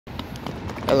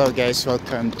Hello guys,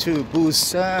 welcome to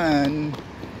Busan,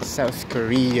 South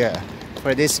Korea.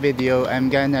 For this video, I'm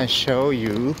gonna show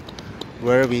you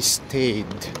where we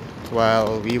stayed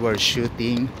while we were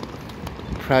shooting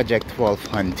Project Wolf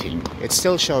Hunting. It's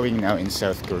still showing now in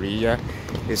South Korea.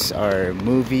 It's our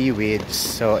movie with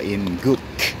Seo In Guk.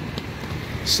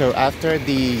 So after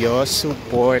the Yosu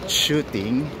Port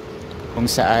shooting, kung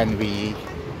saan we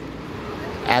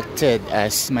acted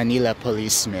as Manila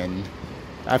policemen,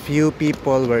 a few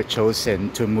people were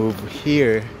chosen to move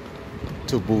here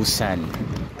to Busan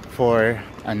for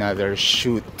another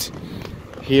shoot.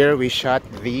 Here we shot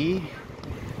the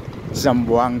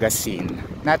Zamboanga scene.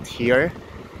 Not here,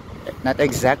 not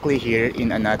exactly here,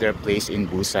 in another place in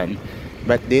Busan,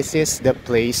 but this is the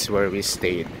place where we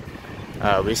stayed.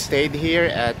 We stayed here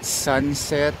at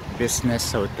Sunset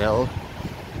Business Hotel.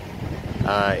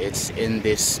 It's in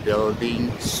this building.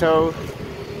 So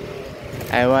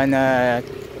I wanna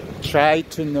try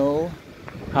to know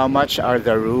how much are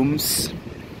the rooms,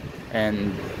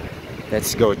 and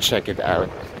let's go check it out.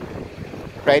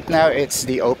 Right now it's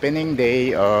the opening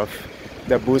day of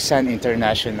the Busan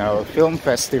International Film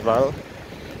Festival,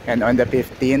 and on the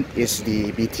 15th is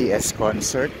the BTS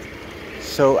concert.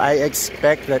 So I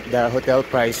expect that the hotel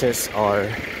prices are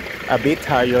a bit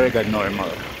higher than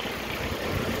normal.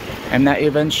 I'm not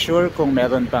even sure kung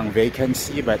meron pang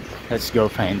vacancy, but let's go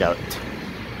find out.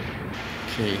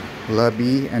 Okay,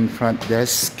 lobby and front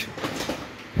desk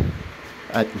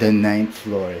at the 9th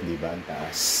floor, di ba, ang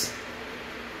taas.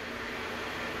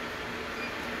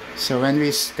 So when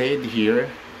we stayed here,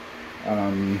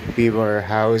 we were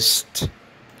housed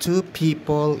 2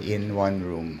 people in 1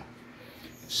 room.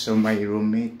 So my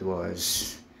roommate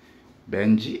was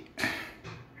Benji.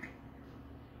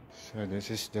 So this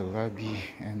is the lobby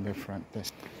and the front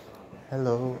desk.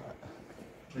 Hello.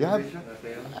 You have,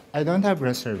 I don't have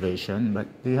reservation, but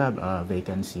do you have a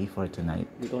vacancy for tonight?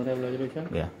 You don't have reservation?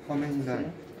 Yeah. How many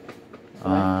nights?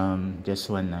 Just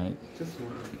 1 night. Just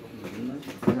one.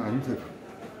 아니죠.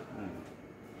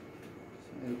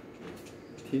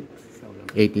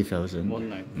 80,000. 1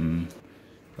 night.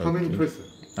 How many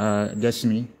persons? Just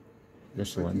me.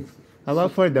 Just one. How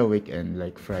about for the weekend,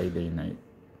 like Friday night?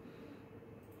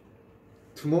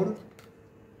 Tomorrow?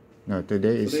 No,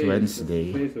 today is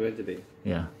Wednesday. Today is Wednesday.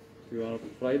 Yeah. You want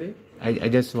Friday? I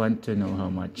just want to know how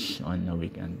much on the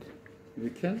weekend.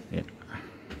 Weekend? Yeah.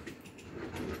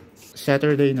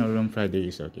 Saturday no room, Friday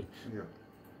is okay. Yeah.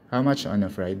 How much on a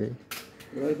Friday?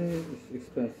 Friday is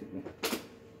expensive.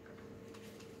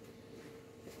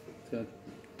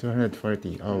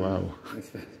 240. Oh wow.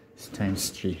 Expensive. It's times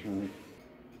 3.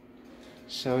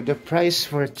 So the price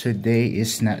for today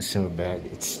is not so bad.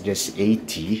 It's just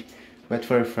 80. But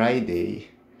for Friday,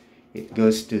 it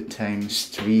goes to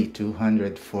times 3,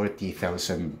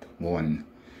 240,000 won.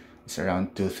 It's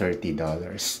around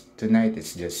 $230. Tonight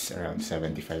it's just around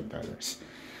 $75.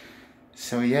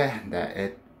 So yeah,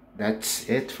 that's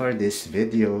it for this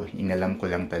video. Inalam ko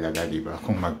lang talaga, diba,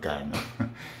 kung magkano.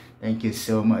 Thank you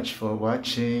so much for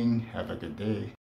watching. Have a good day.